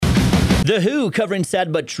The Who covering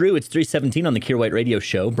Sad But True. It's 3:17 on the Kier White Radio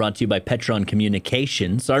Show, brought to you by Petron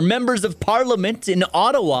Communications. Our members of Parliament in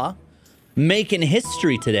Ottawa making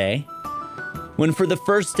history today when, for the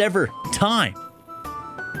first ever time,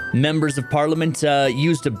 members of Parliament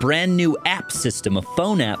used a brand new app system, a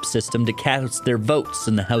phone app system, to cast their votes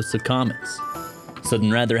in the House of Commons. So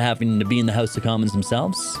then, rather having to be in the House of Commons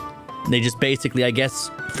themselves, they just basically, I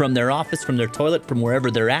guess, from their office, from their toilet, from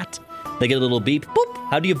wherever they're at, they get a little beep, boop,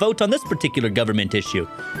 how do you vote on this particular government issue?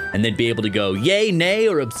 And they'd be able to go yay, nay,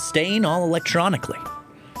 or abstain all electronically.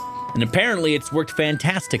 And apparently it's worked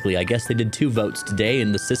fantastically. I guess they did 2 votes today,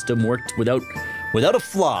 and the system worked without a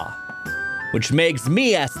flaw. Which makes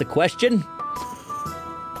me ask the question,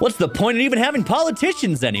 what's the point of even having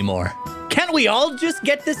politicians anymore? Can't we all just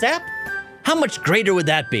get this app? How much greater would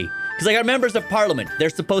that be? Because like our members of Parliament, they're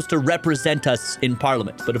supposed to represent us in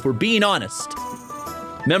Parliament. But if we're being honest,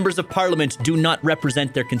 members of Parliament do not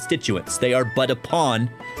represent their constituents. They are but a pawn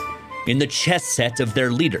in the chess set of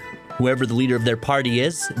their leader. Whoever the leader of their party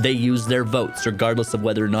is, they use their votes, regardless of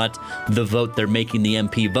whether or not the vote they're making the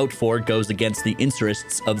MP vote for goes against the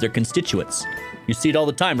interests of their constituents. You see it all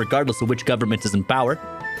the time, regardless of which government is in power.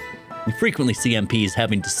 We frequently see MPs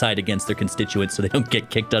having to side against their constituents so they don't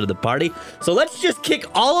get kicked out of the party. So let's just kick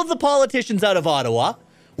all of the politicians out of Ottawa.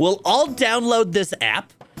 We'll all download this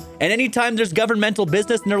app. And anytime there's governmental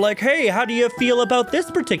business and they're like, hey, how do you feel about this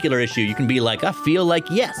particular issue? You can be like, I feel like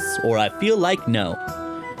yes, or I feel like no.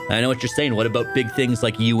 I know what you're saying. What about big things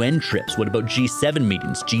like UN trips? What about G7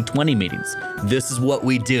 meetings, G20 meetings? This is what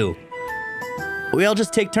we do. We all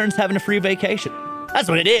just take turns having a free vacation. That's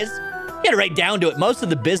what it is. Get right down to it. Most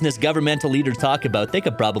of the business governmental leaders talk about, they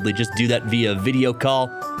could probably just do that via video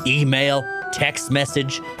call, email, text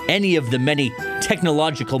message, any of the many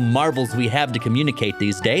technological marvels we have to communicate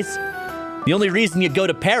these days. The only reason you go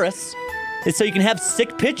to Paris is so you can have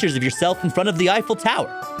sick pictures of yourself in front of the Eiffel Tower.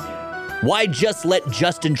 Why just let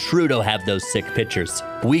Justin Trudeau have those sick pictures?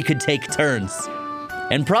 We could take turns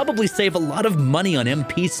and probably save a lot of money on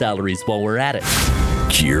MP salaries while we're at it.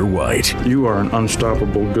 Kier White. You are an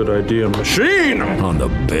unstoppable good idea machine. On the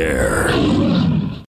Bear.